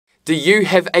Do you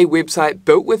have a website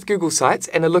built with Google Sites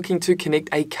and are looking to connect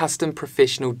a custom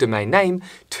professional domain name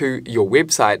to your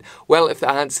website? Well, if the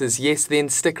answer is yes, then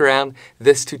stick around.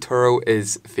 This tutorial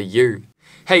is for you.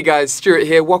 Hey guys, Stewart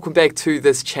here. Welcome back to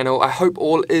this channel. I hope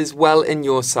all is well in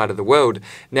your side of the world.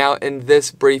 Now, in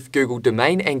this brief Google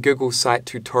domain and Google site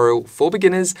tutorial for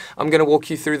beginners, I'm going to walk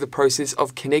you through the process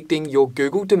of connecting your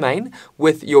Google domain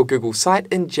with your Google site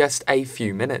in just a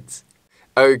few minutes.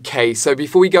 Okay, so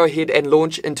before we go ahead and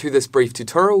launch into this brief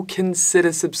tutorial,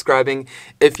 consider subscribing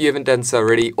if you haven't done so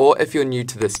already, or if you're new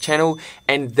to this channel,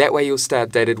 and that way you'll stay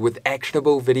updated with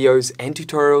actionable videos and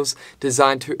tutorials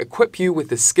designed to equip you with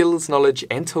the skills, knowledge,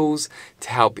 and tools to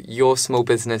help your small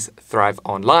business thrive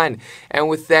online. And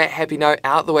with that happy note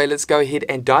out the way, let's go ahead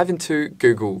and dive into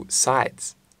Google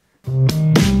Sites.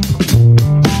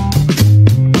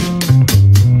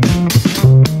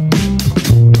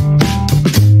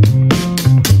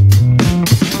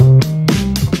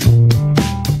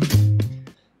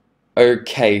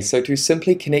 Okay, so to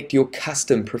simply connect your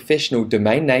custom professional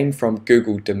domain name from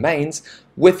Google Domains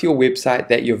with your website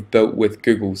that you've built with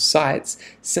Google Sites,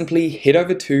 simply head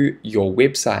over to your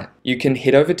website. You can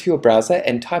head over to your browser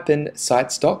and type in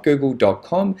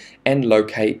sites.google.com and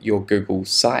locate your Google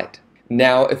site.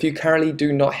 Now, if you currently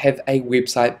do not have a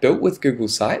website built with Google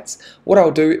Sites, what I'll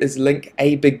do is link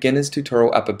a beginner's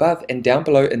tutorial up above and down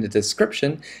below in the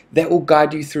description that will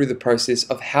guide you through the process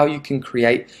of how you can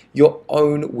create your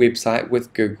own website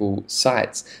with Google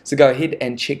Sites. So go ahead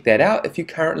and check that out if you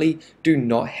currently do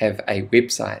not have a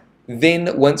website.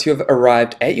 Then, once you've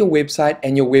arrived at your website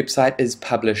and your website is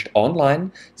published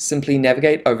online, simply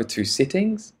navigate over to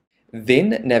Settings,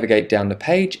 then navigate down the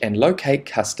page and locate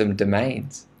Custom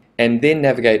Domains, and then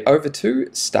navigate over to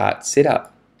Start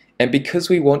Setup. And because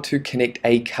we want to connect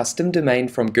a custom domain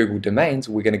from Google Domains,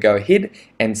 we're going to go ahead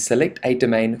and select a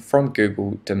domain from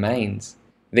Google Domains.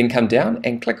 Then come down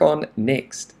and click on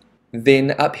Next.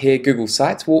 Then up here, Google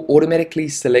Sites will automatically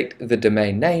select the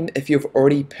domain name if you've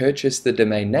already purchased the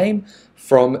domain name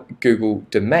from Google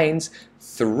Domains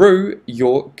through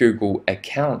your Google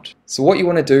account. So what you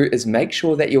want to do is make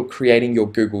sure that you're creating your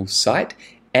Google site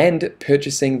and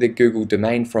purchasing the Google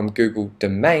domain from Google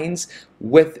Domains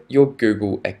with your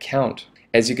Google account.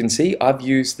 As you can see, I've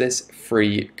used this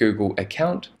free Google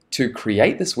account to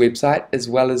create this website as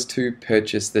well as to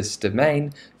purchase this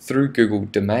domain through Google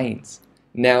Domains.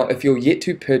 Now, if you're yet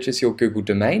to purchase your Google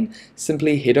domain,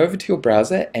 simply head over to your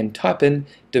browser and type in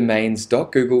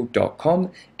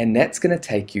domains.google.com, and that's going to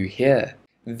take you here.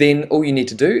 Then all you need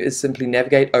to do is simply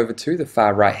navigate over to the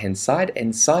far right hand side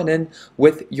and sign in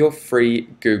with your free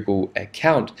Google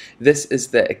account. This is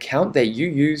the account that you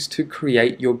use to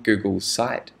create your Google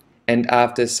site. And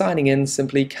after signing in,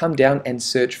 simply come down and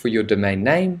search for your domain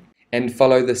name and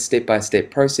follow the step-by-step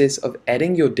process of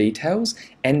adding your details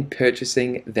and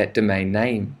purchasing that domain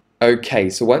name.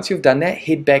 Okay, so once you've done that,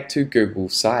 head back to Google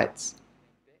Sites.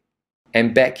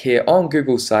 And back here on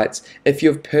Google Sites, if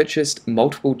you've purchased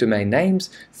multiple domain names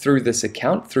through this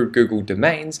account, through Google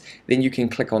Domains, then you can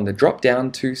click on the drop down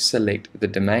to select the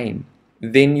domain.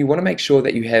 Then you want to make sure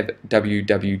that you have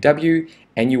www,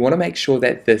 and you want to make sure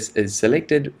that this is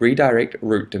selected, redirect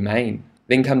root domain.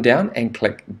 Then come down and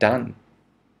click Done.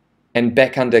 And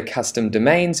back under Custom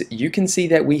Domains, you can see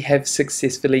that we have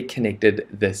successfully connected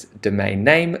this domain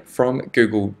name from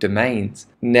Google Domains.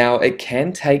 Now, it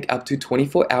can take up to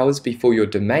 24 hours before your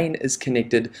domain is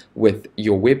connected with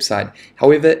your website.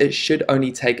 However, it should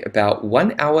only take about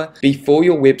 1 hour before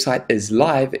your website is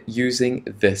live using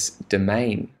this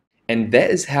domain. And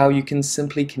that is how you can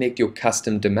simply connect your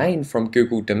custom domain from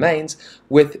Google Domains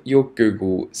with your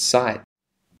Google site.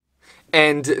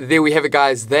 And there we have it,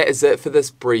 guys. That is it for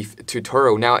this brief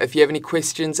tutorial. Now, if you have any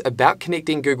questions about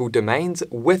connecting Google Domains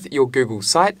with your Google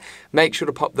site, make sure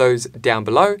to pop those down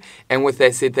below. And with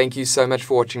that said, thank you so much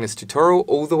for watching this tutorial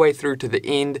all the way through to the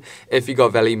end. If you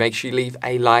got value, make sure you leave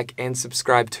a like and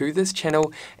subscribe to this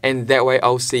channel. And that way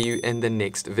I'll see you in the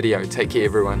next video. Take care,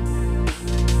 everyone.